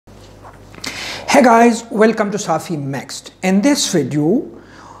Hey guys, welcome to Safi Next. In this video,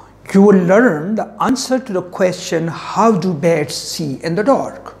 you will learn the answer to the question, how do bats see in the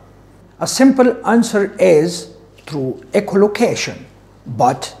dark? A simple answer is through echolocation,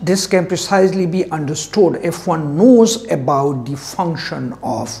 but this can precisely be understood if one knows about the function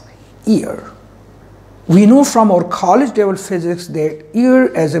of ear. We know from our college level physics that ear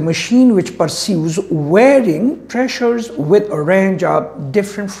is a machine which perceives varying pressures with a range of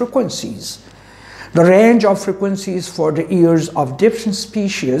different frequencies. The range of frequencies for the ears of different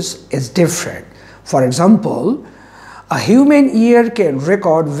species is different. For example, a human ear can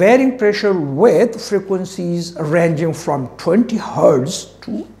record varying pressure with frequencies ranging from 20 Hz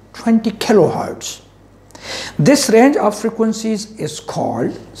to 20 kHz. This range of frequencies is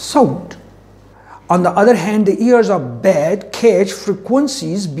called sound. On the other hand, the ears of bats catch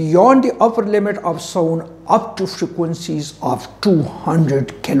frequencies beyond the upper limit of sound up to frequencies of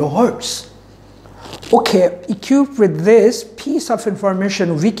 200 kHz. Okay, equipped with this piece of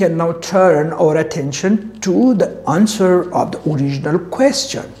information, we can now turn our attention to the answer of the original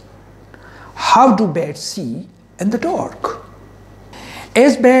question. How do bats see in the dark?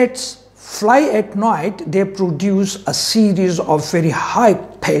 As bats fly at night, they produce a series of very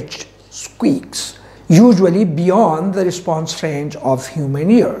high-pitched squeaks, usually beyond the response range of human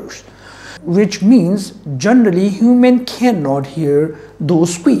ears, which means generally human cannot hear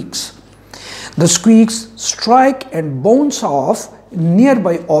those squeaks. The squeaks strike and bounce off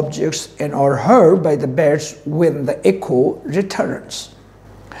nearby objects and are heard by the bats when the echo returns.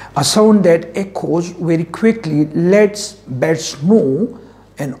 A sound that echoes very quickly lets bats know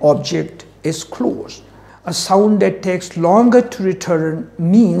an object is close. A sound that takes longer to return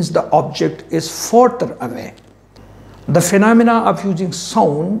means the object is further away. The phenomena of using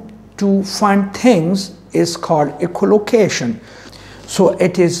sound to find things is called echolocation. So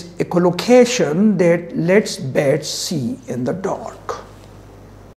it is echolocation that lets bats see in the dark.